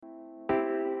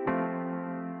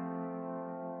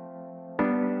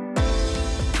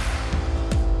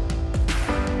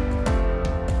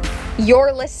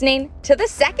You're listening to the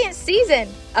second season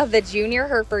of the Junior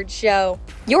Hereford Show.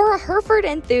 You're a Hereford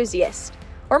enthusiast,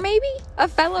 or maybe a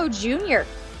fellow junior,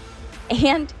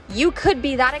 and you could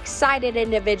be that excited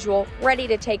individual ready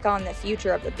to take on the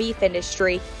future of the beef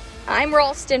industry. I'm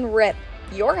Ralston Ripp,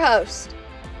 your host.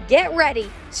 Get ready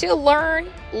to learn,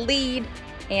 lead,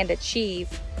 and achieve.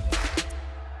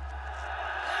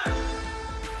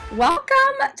 Welcome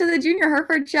to the Junior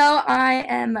Hereford Show. I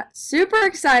am super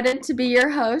excited to be your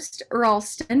host,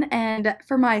 Ralston, and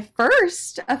for my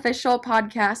first official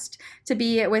podcast to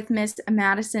be with Miss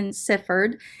Madison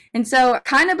Sifford. And so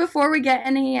kind of before we get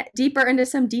any deeper into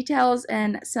some details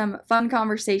and some fun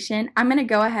conversation, I'm going to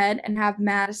go ahead and have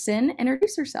Madison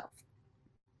introduce herself.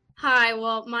 Hi,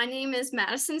 well, my name is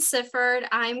Madison Sifford.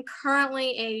 I'm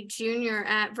currently a junior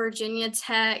at Virginia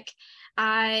Tech.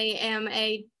 I am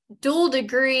a dual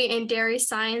degree in dairy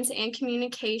science and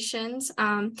communications.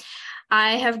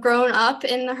 I have grown up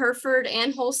in the Hereford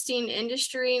and Holstein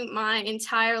industry my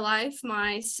entire life.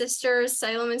 My sisters,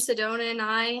 Salem and Sedona, and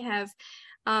I have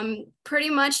pretty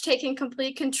much taken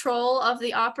complete control of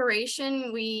the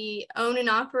operation. We own and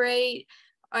operate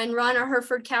and run our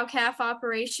Hereford cow-calf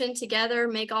operation together,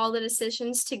 make all the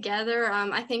decisions together.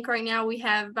 I think right now we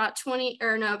have about 30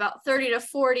 to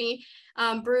 40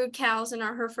 brood cows in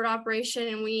our Hereford operation,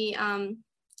 and we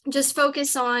just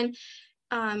focus on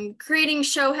creating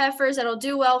show heifers that'll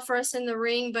do well for us in the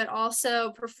ring, but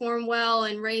also perform well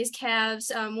and raise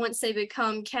calves once they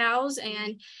become cows.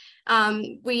 And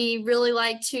we really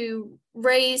like to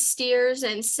raise steers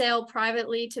and sell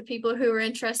privately to people who are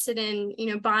interested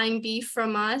in, buying beef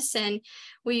from us. And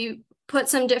we put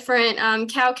some different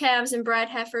cow calves and bred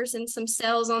heifers in some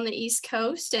sales on the East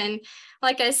Coast. And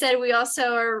like I said, we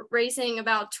also are raising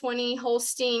about 20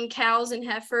 Holstein cows and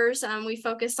heifers. We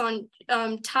focus on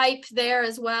type there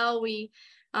as well. We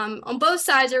on both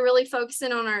sides are really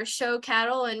focusing on our show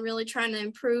cattle and really trying to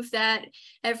improve that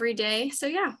every day. So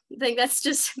yeah, I think that's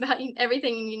just about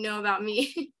everything you know about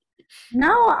me.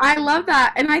 No, I love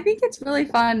that. And I think it's really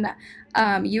fun.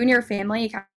 You and your family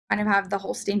kind of have the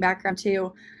Holstein background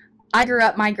too. I grew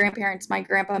up, my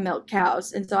grandpa milked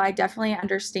cows. And so I definitely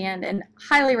understand and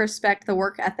highly respect the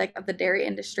work ethic of the dairy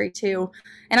industry too.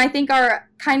 And I think are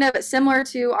kind of similar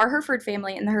to our Hereford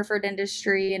family in the Hereford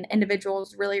industry and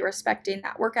individuals really respecting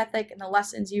that work ethic and the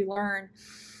lessons you learn.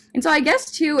 And so I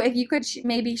guess too, if you could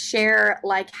maybe share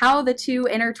like how the two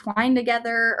intertwine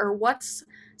together, or what's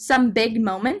some big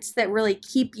moments that really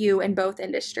keep you in both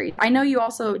industries. I know you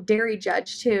also dairy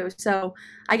judge too. So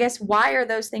I guess why are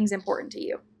those things important to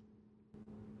you?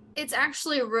 It's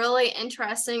actually really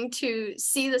interesting to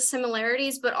see the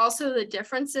similarities, but also the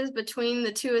differences between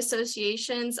the two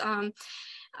associations.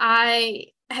 I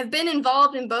have been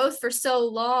involved in both for so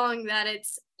long that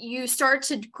you start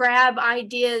to grab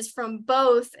ideas from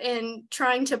both and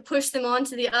trying to push them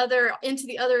into the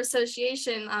other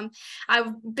association.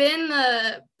 I've been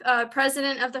the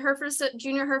president of the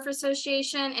Junior Hereford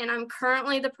Association, and I'm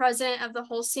currently the president of the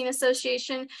Holstein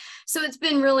Association. So it's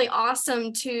been really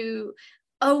awesome to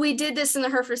we did this in the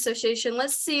Hereford Association.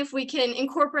 Let's see if we can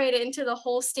incorporate it into the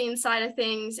Holstein side of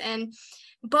things. And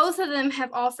both of them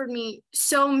have offered me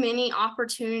so many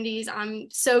opportunities. I'm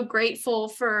so grateful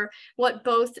for what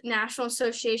both national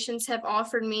associations have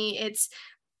offered me.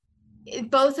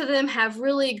 Both of them have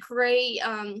really great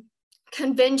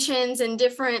conventions and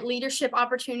different leadership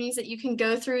opportunities that you can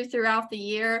go throughout the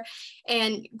year,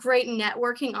 and great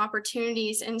networking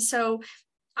opportunities. And so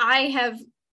I have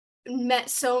met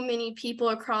so many people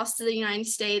across the United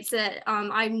States that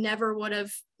I never would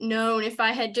have known if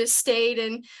I had just stayed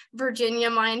in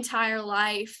Virginia my entire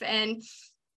life. And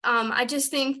I just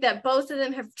think that both of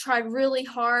them have tried really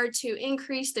hard to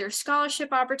increase their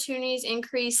scholarship opportunities,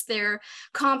 increase their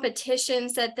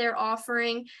competitions that they're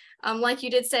offering. Like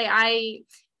you did say,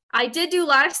 I did do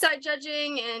livestock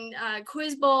judging and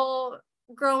quiz bowl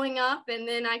growing up, and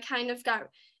then I kind of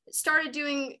started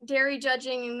doing dairy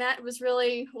judging, and that was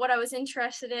really what I was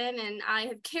interested in, and I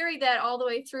have carried that all the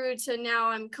way through to now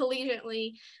I'm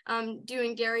collegiately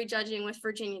doing dairy judging with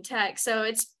Virginia Tech. So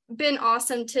it's been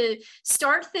awesome to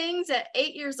start things at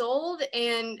 8 years old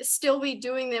and still be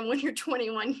doing them when you're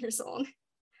 21 years old.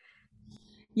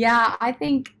 Yeah, I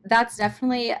think that's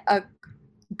definitely a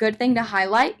good thing to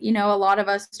highlight. A lot of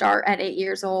us start at 8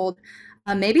 years old.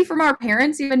 Maybe from our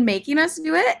parents even making us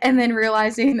do it, and then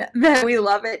realizing that we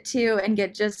love it too and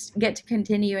get to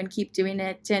continue and keep doing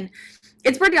it. And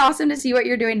it's pretty awesome to see what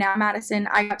you're doing now, Madison.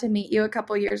 I got to meet you a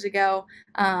couple years ago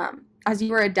as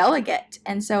you were a delegate.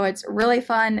 And so it's really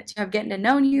fun to have getting to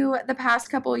know you the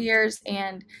past couple of years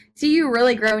and see you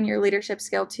really grow in your leadership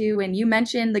skill too. And you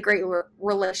mentioned the great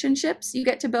relationships you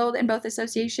get to build in both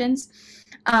associations.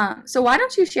 So why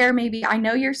don't you share, maybe, I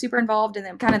know you're super involved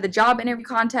in kind of the job interview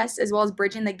contests as well as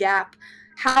bridging the gap.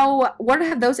 What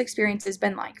have those experiences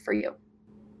been like for you?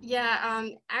 Yeah,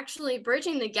 actually,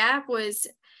 bridging the gap was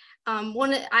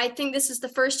I think this is the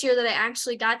first year that I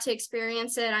actually got to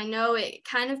experience it. I know it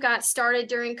kind of got started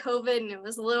during COVID and it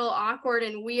was a little awkward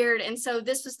and weird. And so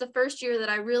this was the first year that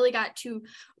I really got to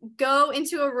go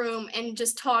into a room and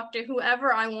just talk to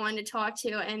whoever I wanted to talk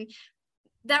to. And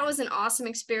that was an awesome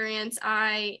experience.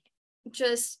 I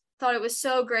just thought it was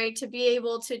so great to be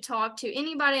able to talk to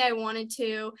anybody I wanted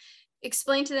to,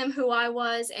 explain to them who I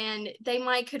was, and they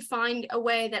might could find a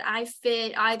way that I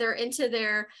fit either into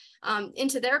their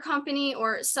company,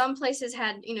 or some places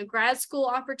had, grad school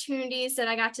opportunities that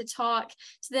I got to talk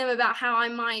to them about how I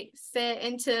might fit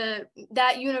into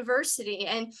that university.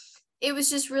 And it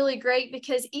was just really great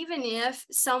because even if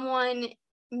someone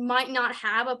might not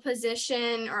have a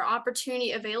position or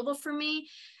opportunity available for me,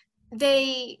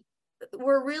 they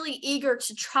were really eager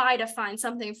to try to find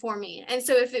something for me. And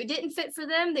so if it didn't fit for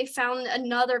them, they found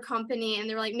another company and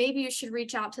they're like, maybe you should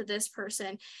reach out to this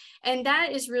person. And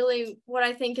that is really what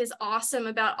I think is awesome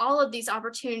about all of these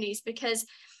opportunities, because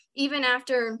even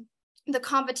after the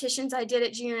competitions I did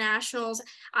at junior nationals,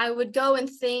 I would go and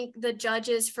thank the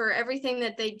judges for everything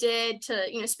that they did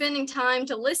to, spending time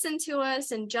to listen to us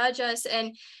and judge us.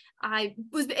 And I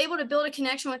was able to build a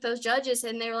connection with those judges,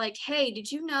 and they were like, hey,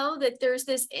 did you know that there's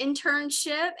this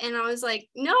internship? And I was like,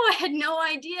 no, I had no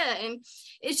idea. And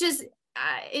it's just,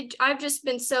 I've just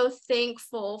been so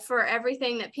thankful for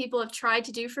everything that people have tried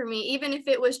to do for me, even if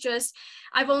it was just,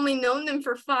 I've only known them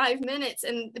for 5 minutes,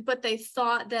 but they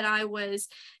thought that I was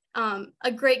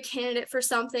a great candidate for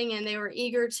something, and they were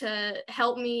eager to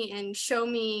help me and show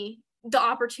me the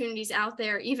opportunities out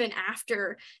there, even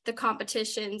after the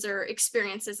competitions or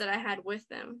experiences that I had with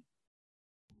them.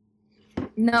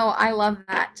 No, I love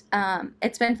that.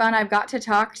 It's been fun. I've got to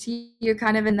talk to you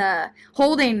kind of in the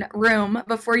holding room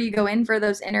before you go in for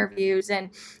those interviews. And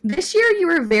this year you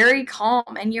were very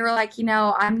calm and you were like,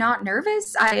 I'm not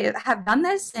nervous. I have done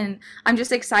this and I'm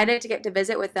just excited to get to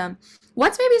visit with them.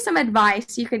 What's maybe some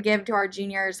advice you could give to our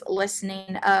juniors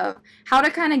listening of how to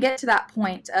kind of get to that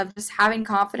point of just having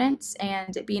confidence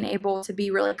and being able to be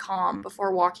really calm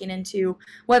before walking into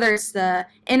whether it's the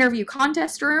interview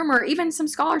contest room or even some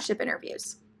scholarship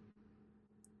interviews?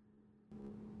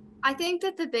 I think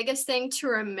that the biggest thing to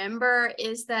remember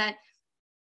is that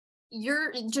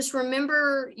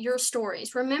remember your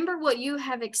stories. Remember what you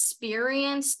have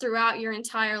experienced throughout your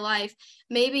entire life.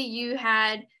 Maybe you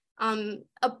had an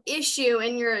issue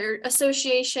in your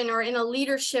association or in a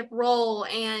leadership role,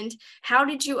 and how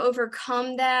did you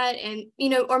overcome that? And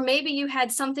or maybe you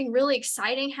had something really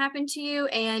exciting happen to you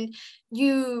and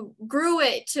you grew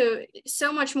it to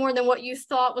so much more than what you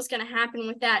thought was going to happen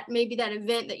with that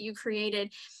event that you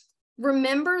created.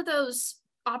 Remember those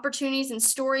opportunities and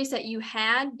stories that you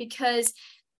had, because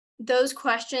those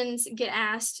questions get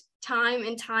asked time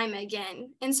and time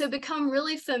again. And so become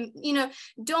really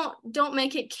don't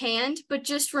make it canned, but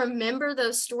just remember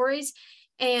those stories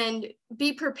and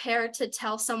be prepared to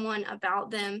tell someone about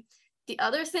them. The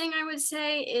other thing I would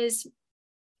say is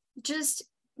just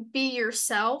be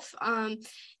yourself.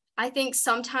 I think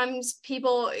sometimes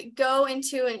people go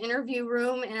into an interview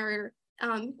room and are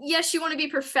yes, you want to be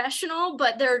professional,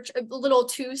 but they're a little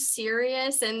too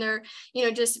serious, and they're,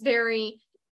 just very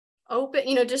open,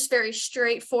 just very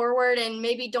straightforward, and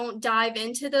maybe don't dive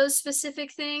into those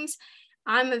specific things.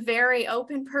 I'm a very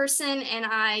open person, and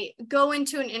I go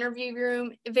into an interview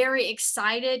room very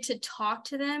excited to talk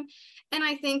to them. And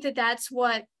I think that that's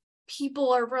what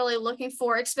people are really looking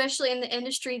for, especially in the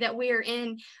industry that we are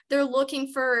in. They're looking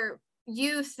for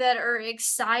youth that are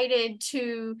excited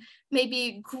to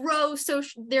maybe grow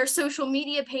their social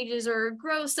media pages, or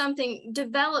grow something,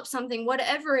 develop something,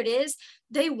 whatever it is.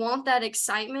 They want that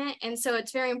excitement. And so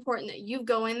it's very important that you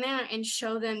go in there and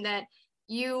show them that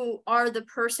you are the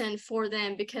person for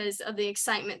them, because of the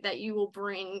excitement that you will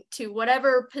bring to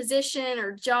whatever position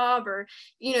or job or,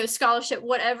 scholarship,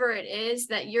 whatever it is,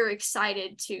 that you're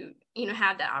excited to,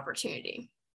 have that opportunity.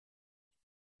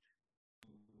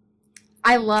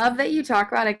 I love that you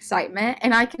talk about excitement,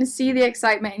 and I can see the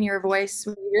excitement in your voice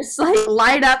when you just like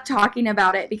light up talking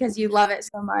about it because you love it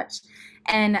so much.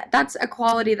 And that's a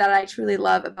quality that I truly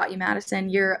love about you, Madison.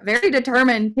 You're very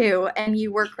determined too, and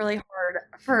you work really hard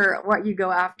for what you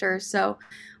go after. So,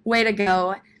 way to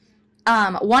go.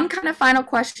 One kind of final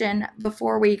question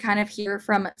before we kind of hear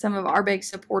from some of our big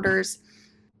supporters.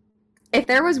 If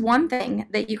there was one thing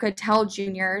that you could tell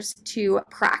juniors to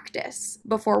practice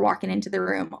before walking into the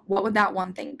room, what would that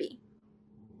one thing be?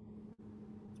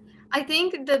 I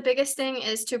think the biggest thing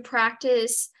is to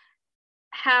practice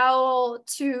how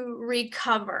to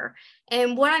recover.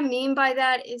 And what I mean by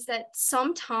that is that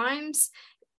sometimes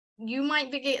you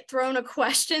might get thrown a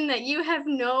question that you have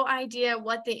no idea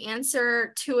what the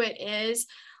answer to it is,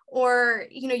 or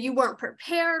you weren't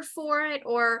prepared for it,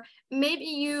 or maybe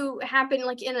you happen,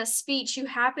 like in a speech, you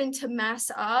happen to mess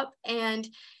up, and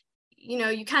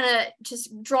you kind of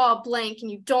just draw a blank and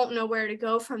you don't know where to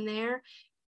go from there.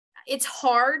 It's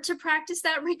hard to practice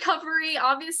that recovery,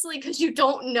 obviously, because you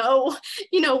don't know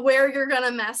where you're going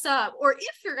to mess up or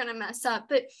if you're going to mess up.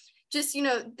 But just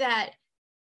that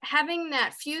having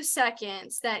that few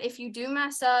seconds, that if you do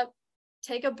mess up,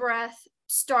 take a breath,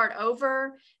 start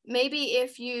over. Maybe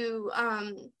if you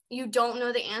don't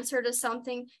know the answer to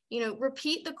something,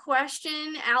 repeat the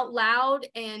question out loud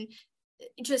and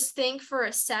just think for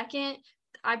a second.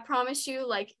 I promise you,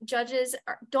 like, judges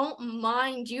don't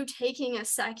mind you taking a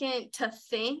second to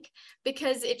think,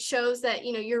 because it shows that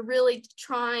you're really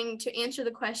trying to answer the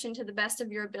question to the best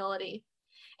of your ability.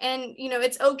 And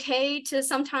it's okay to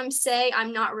sometimes say,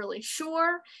 I'm not really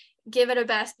sure. Give it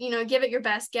your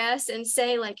best guess, and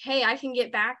say, like, hey, I can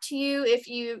get back to you if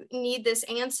you need this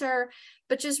answer.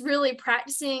 But just really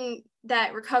practicing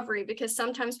that recovery, because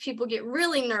sometimes people get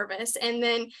really nervous and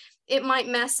then it might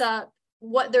mess up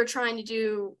what they're trying to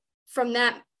do from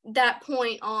that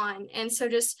point on. And so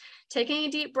just taking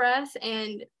a deep breath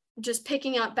and just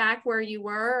picking up back where you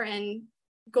were and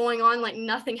going on like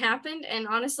nothing happened. And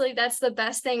honestly, that's the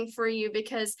best thing for you,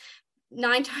 because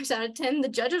 9 times out of 10, the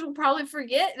judges will probably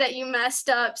forget that you messed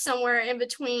up somewhere in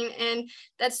between. And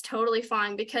that's totally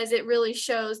fine, because it really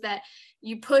shows that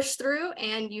you pushed through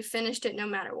and you finished it no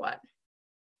matter what.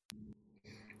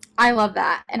 I love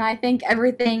that. And I think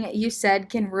everything you said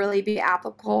can really be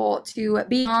applicable to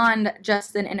beyond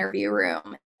just an interview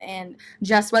room, and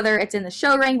just whether it's in the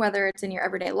show ring, whether it's in your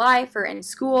everyday life or in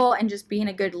school, and just being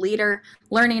a good leader,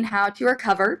 learning how to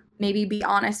recover, maybe be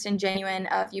honest and genuine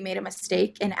if you made a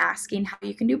mistake, and asking how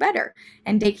you can do better,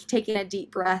 and taking a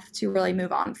deep breath to really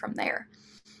move on from there.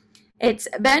 It's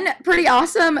been pretty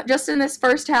awesome just in this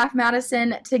first half,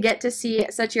 Madison, to get to see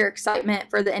such your excitement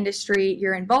for the industry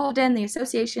you're involved in, the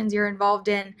associations you're involved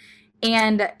in,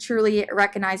 and truly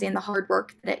recognizing the hard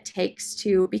work that it takes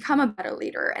to become a better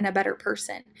leader and a better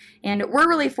person. And we're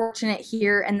really fortunate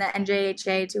here in the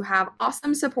NJHA to have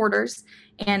awesome supporters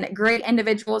and great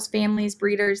individuals, families,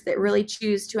 breeders that really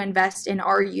choose to invest in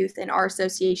our youth and our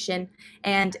association,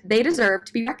 and they deserve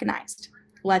to be recognized.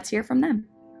 Let's hear from them.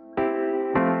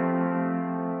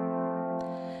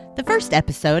 The first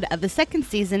episode of the second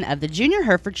season of the Junior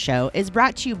Hereford Show is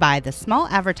brought to you by the small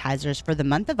advertisers for the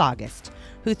month of August,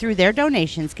 who through their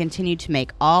donations continue to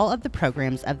make all of the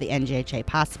programs of the NJHA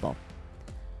possible.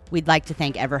 We'd like to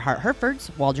thank Everhart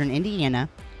Herefords, Waldron, Indiana,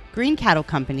 Green Cattle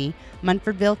Company,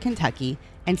 Munfordville, Kentucky,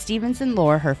 and Stevens and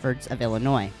Lohr Herefords of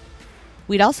Illinois.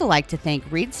 We'd also like to thank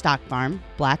Reed Stock Farm,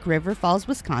 Black River Falls,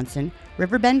 Wisconsin,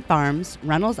 Riverbend Farms,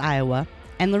 Runnels, Iowa,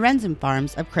 and Lorenzen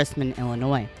Farms of Chrisman,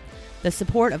 Illinois. The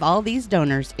support of all these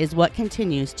donors is what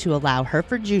continues to allow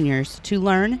Hereford juniors to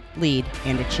learn, lead,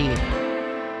 and achieve.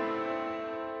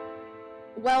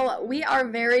 Well, we are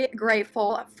very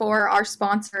grateful for our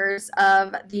sponsors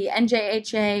of the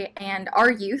NJHA and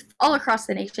our youth all across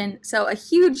the nation. So a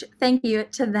huge thank you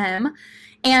to them.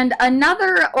 And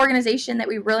another organization that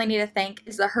we really need to thank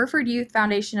is the Hereford Youth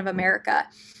Foundation of America.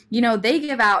 They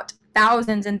give out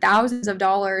thousands and thousands of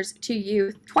dollars to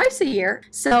youth twice a year.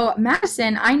 So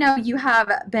Madison, I know you have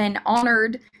been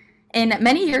honored in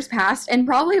many years past and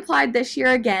probably applied this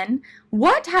year again.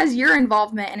 What has your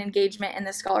involvement and engagement in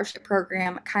the scholarship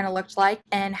program kind of looked like,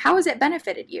 and how has it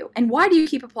benefited you, and why do you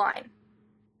keep applying?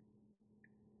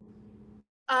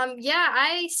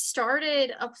 I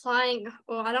started applying,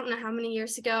 well, I don't know how many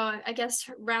years ago, I guess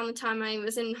around the time I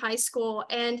was in high school.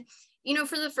 And,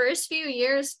 for the first few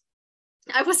years,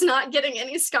 I was not getting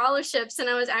any scholarships, and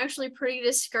I was actually pretty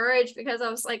discouraged, because I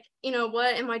was like,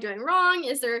 what am I doing wrong?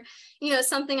 Is there,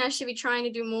 something I should be trying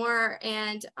to do more?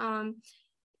 And,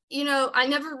 I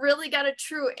never really got a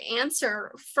true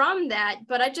answer from that,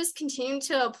 but I just continued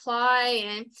to apply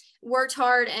and worked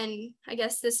hard. And I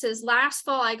guess this is last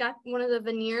fall, I got one of the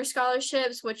veneer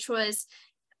scholarships, which was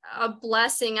a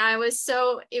blessing. I was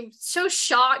so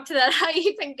shocked that I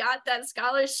even got that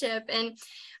scholarship. And,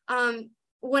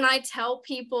 when I tell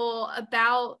people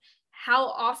about how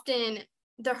often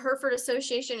the Hereford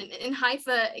Association and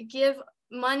HYFA give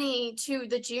money to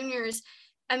the juniors,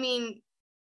 I mean,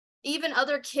 even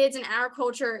other kids in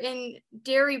agriculture, in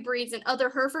dairy breeds and other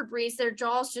Hereford breeds, their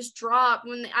jaws just drop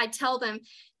when I tell them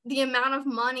the amount of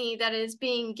money that is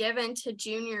being given to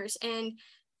juniors. And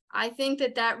I think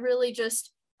that really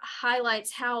just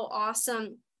highlights how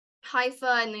awesome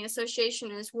HYFA and the association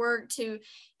has worked to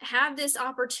have this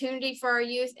opportunity for our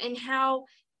youth, and how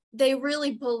they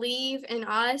really believe in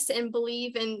us and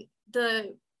believe in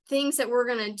the things that we're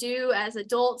going to do as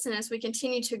adults and as we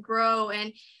continue to grow.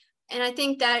 And I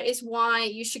think that is why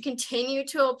you should continue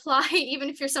to apply, even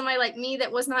if you're somebody like me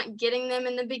that was not getting them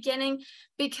in the beginning,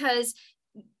 because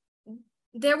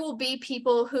there will be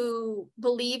people who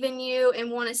believe in you and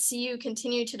want to see you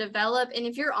continue to develop. And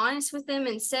if you're honest with them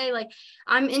and say, like,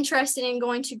 I'm interested in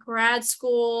going to grad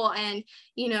school, and,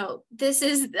 you know, this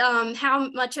is how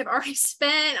much I've already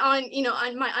spent on, you know,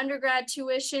 on my undergrad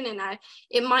tuition, and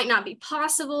it might not be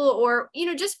possible, or, you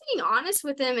know, just being honest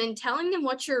with them and telling them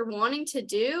what you're wanting to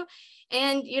do.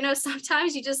 And, you know,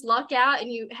 sometimes you just luck out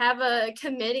and you have a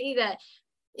committee that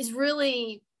is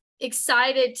really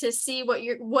excited to see what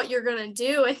you're going to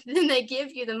do, and then they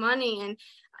give you the money. And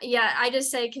yeah, I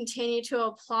just say continue to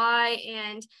apply,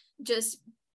 and just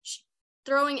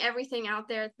throwing everything out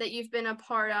there that you've been a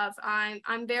part of.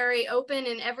 I'm very open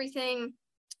in everything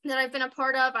that I've been a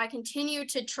part of. I continue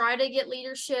to try to get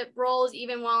leadership roles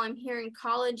even while I'm here in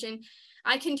college, and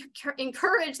I can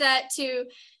encourage that to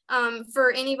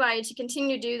for anybody to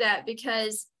continue to do that,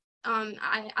 because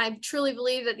I truly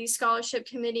believe that these scholarship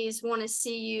committees want to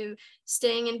see you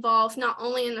staying involved, not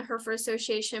only in the Hereford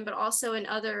Association, but also in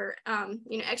other,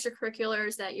 you know,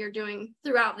 extracurriculars that you're doing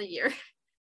throughout the year.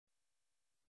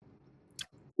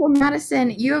 Well, Madison,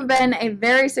 you have been a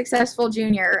very successful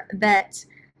junior that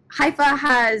HYFA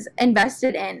has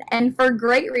invested in, and for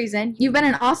great reason. You've been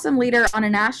an awesome leader on a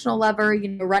national level, you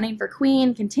know, running for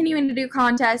queen, continuing to do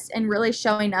contests, and really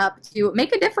showing up to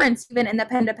make a difference even in the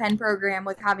pen to pen program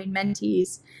with having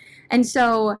mentees. And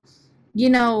so, you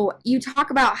know, you talk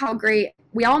about how great,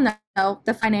 we all know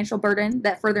the financial burden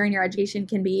that furthering your education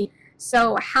can be.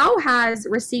 So how has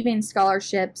receiving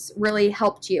scholarships really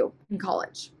helped you in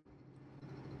college?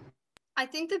 I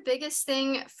think the biggest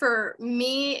thing for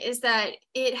me is that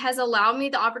it has allowed me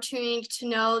the opportunity to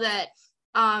know that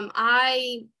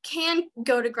I can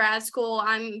go to grad school.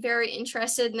 I'm very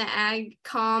interested in the ag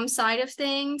comm side of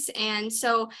things. And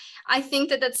so I think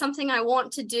that that's something I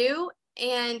want to do.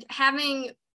 And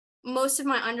having most of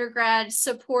my undergrad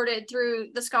supported through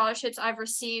the scholarships I've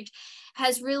received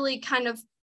has really kind of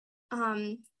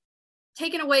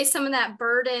taken away some of that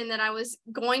burden that I was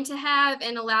going to have,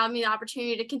 and allowed me the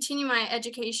opportunity to continue my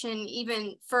education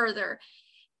even further.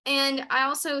 And I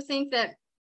also think that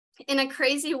in a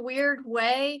crazy, weird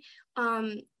way,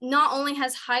 not only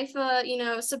has HYFA, you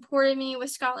know, supported me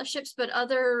with scholarships, but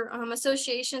other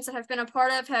associations that I've been a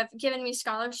part of have given me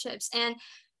scholarships. And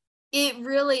it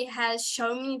really has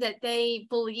shown me that they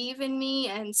believe in me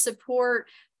and support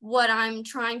what I'm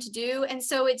trying to do. And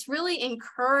so it's really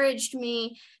encouraged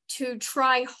me to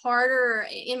try harder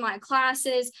in my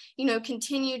classes, you know,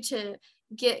 continue to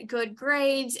get good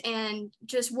grades and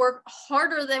just work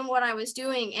harder than what I was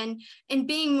doing, and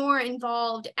being more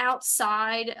involved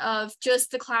outside of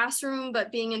just the classroom,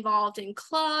 but being involved in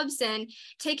clubs and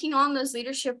taking on those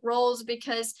leadership roles.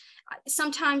 Because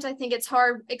sometimes I think it's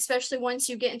hard, especially once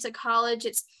you get into college,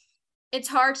 it's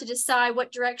hard to decide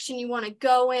what direction you want to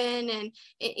go in, and,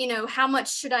 you know, how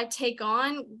much should I take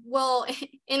on? Well,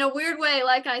 in a weird way,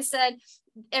 like I said,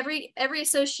 every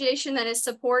association that has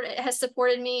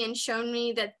supported me and shown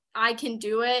me that I can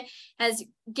do it has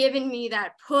given me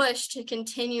that push to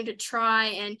continue to try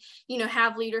and, you know,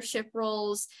 have leadership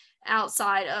roles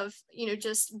outside of, you know,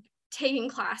 just taking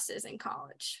classes in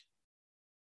college.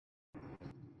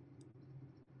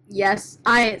 Yes,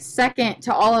 I second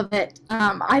to all of it.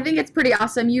 I think it's pretty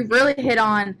awesome. You've really hit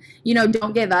on, you know,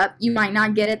 don't give up. You might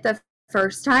not get it the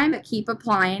first time, but keep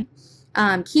applying.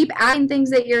 Keep adding things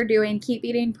that you're doing. Keep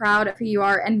being proud of who you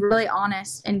are and really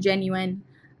honest and genuine.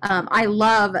 I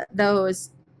love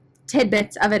those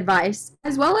tidbits of advice,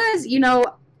 as well as, you know,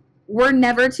 we're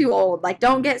never too old. Like,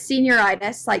 don't get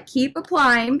senioritis. Like, keep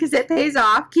applying because it pays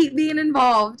off. Keep being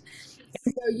involved.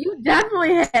 So you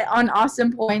definitely hit on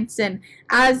awesome points. And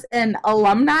as an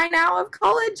alumni now of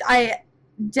college, I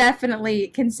definitely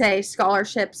can say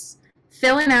scholarships,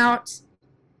 filling out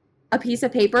a piece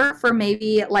of paper for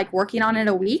maybe like working on it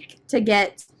a week to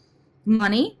get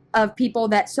money of people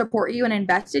that support you and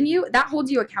invest in you, that holds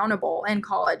you accountable in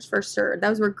college for sure.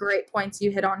 Those were great points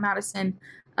you hit on, Madison.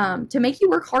 To make you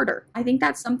work harder. I think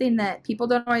that's something that people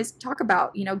don't always talk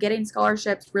about. You know, getting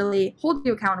scholarships really holds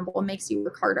you accountable and makes you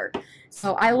work harder.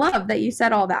 So I love that you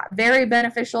said all that. Very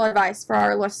beneficial advice for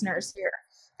our listeners here.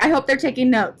 I hope they're taking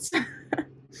notes.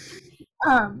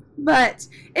 But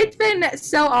it's been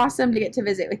so awesome to get to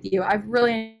visit with you. I've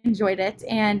really enjoyed it.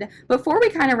 And before we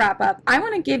kind of wrap up, I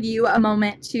want to give you a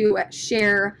moment to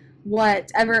share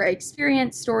whatever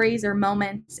experience, stories, or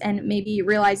moments, and maybe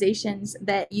realizations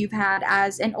that you've had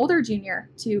as an older junior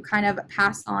to kind of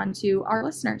pass on to our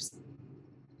listeners.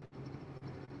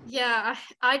 Yeah,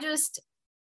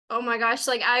 oh my gosh,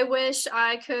 like I wish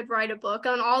I could write a book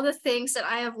on all the things that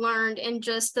I have learned in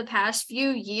just the past few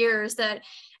years that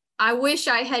I wish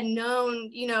I had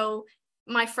known,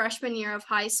 my freshman year of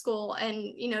high school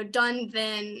and, done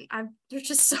then. There's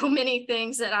just so many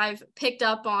things that I've picked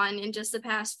up on in just the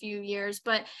past few years.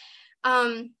 But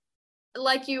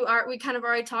we kind of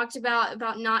already talked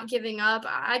about not giving up.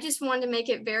 I just wanted to make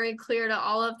it very clear to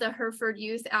all of the Hereford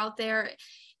youth out there,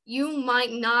 you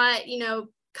might not,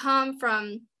 come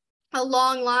from a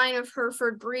long line of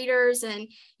Hereford breeders, and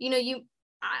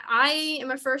I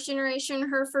am a first generation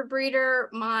Hereford breeder.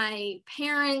 My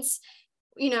parents,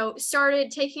 started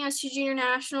taking us to junior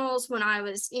nationals when I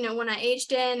was, when I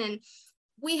aged in, and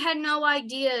we had no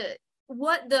idea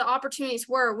what the opportunities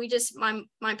were.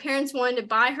 My parents wanted to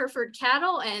buy Hereford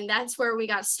cattle, and that's where we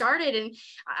got started. And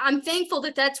I'm thankful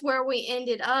that that's where we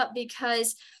ended up,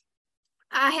 because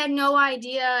I had no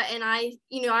idea. And I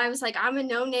was like, I'm a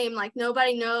no name, like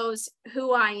nobody knows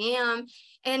who I am.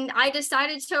 And I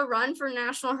decided to run for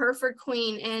National Hereford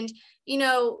Queen. And,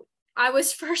 I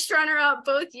was first runner up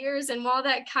both years. And while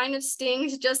that kind of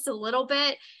stings just a little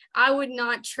bit, I would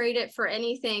not trade it for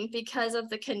anything because of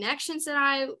the connections that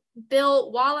I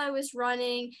built while I was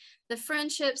running, the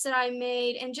friendships that I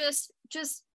made, and just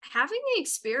having the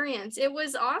experience. It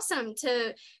was awesome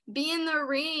to be in the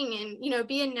ring and,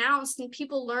 be announced and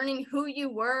people learning who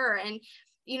you were. And,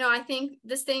 I think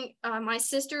this thing, my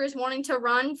sister is wanting to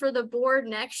run for the board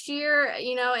next year,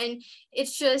 and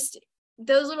it's just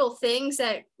those little things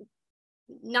that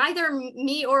neither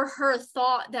me or her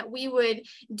thought that we would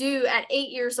do at 8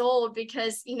 years old,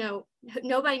 because,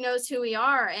 nobody knows who we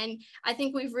are. And I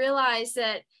think we've realized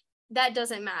that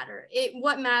doesn't matter.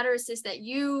 What matters is that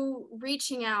you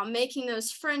reaching out, making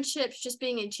those friendships, just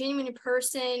being a genuine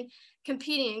person,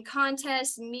 competing in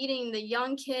contests, meeting the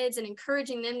young kids and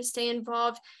encouraging them to stay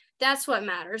involved. That's what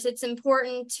matters. It's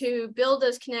important to build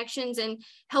those connections and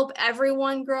help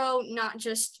everyone grow, not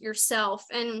just yourself.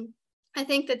 And I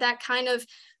think that kind of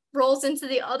rolls into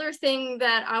the other thing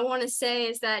that I want to say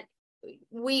is that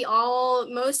we all,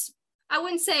 I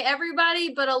wouldn't say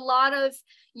everybody, but a lot of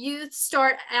youth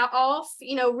start off,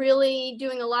 really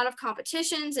doing a lot of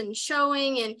competitions and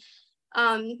showing,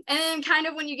 and then kind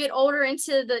of when you get older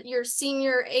into your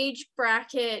senior age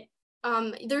bracket,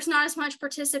 there's not as much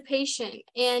participation.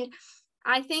 And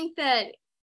I think that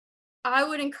I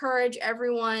would encourage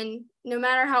everyone, no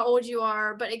matter how old you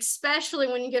are, but especially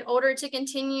when you get older, to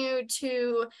continue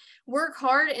to work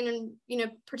hard and,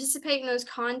 participate in those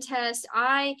contests.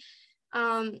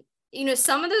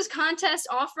 Some of those contests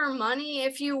offer money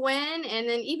if you win. And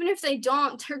then even if they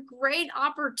don't, they're great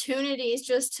opportunities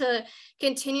just to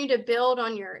continue to build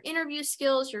on your interview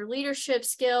skills, your leadership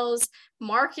skills,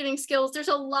 marketing skills. There's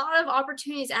a lot of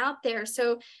opportunities out there.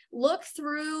 So look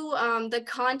through the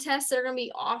contests that are going to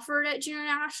be offered at junior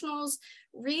nationals.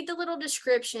 Read the little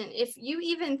description. If you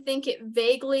even think it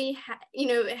vaguely,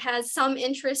 has some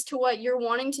interest to what you're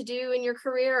wanting to do in your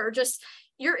career, or just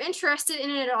you're interested in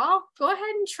it at all, go ahead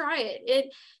and try it.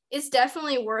 It is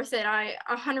definitely worth it. I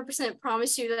 100%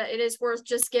 promise you that it is worth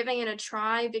just giving it a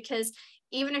try, because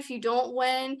even if you don't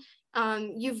win,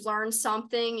 you've learned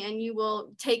something, and you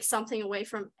will take something away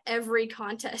from every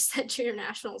contest that Junior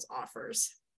Nationals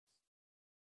offers.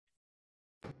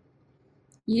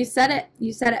 You said it.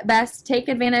 You said it best. Take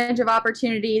advantage of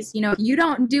opportunities. If you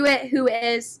don't do it, who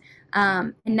is?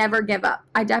 And never give up.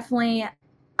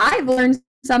 I've learned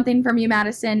something from you,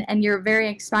 Madison, and you're very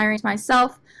inspiring to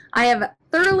myself. I have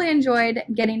thoroughly enjoyed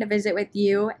getting to visit with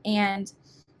you, and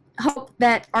hope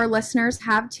that our listeners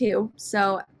have too.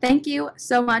 So thank you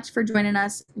so much for joining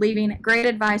us, leaving great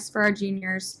advice for our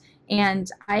juniors, and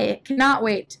I cannot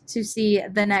wait to see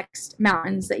the next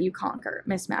mountains that you conquer,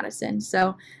 Miss Madison.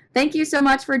 So thank you so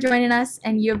much for joining us,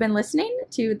 and you have been listening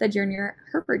to the Junior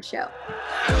Hereford Show.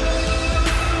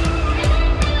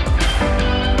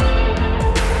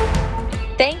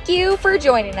 Thank you for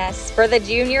joining us for the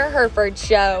Junior Hereford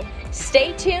Show.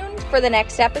 Stay tuned for the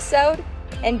next episode,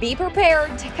 and be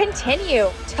prepared to continue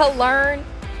to learn,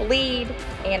 lead,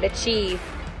 and achieve.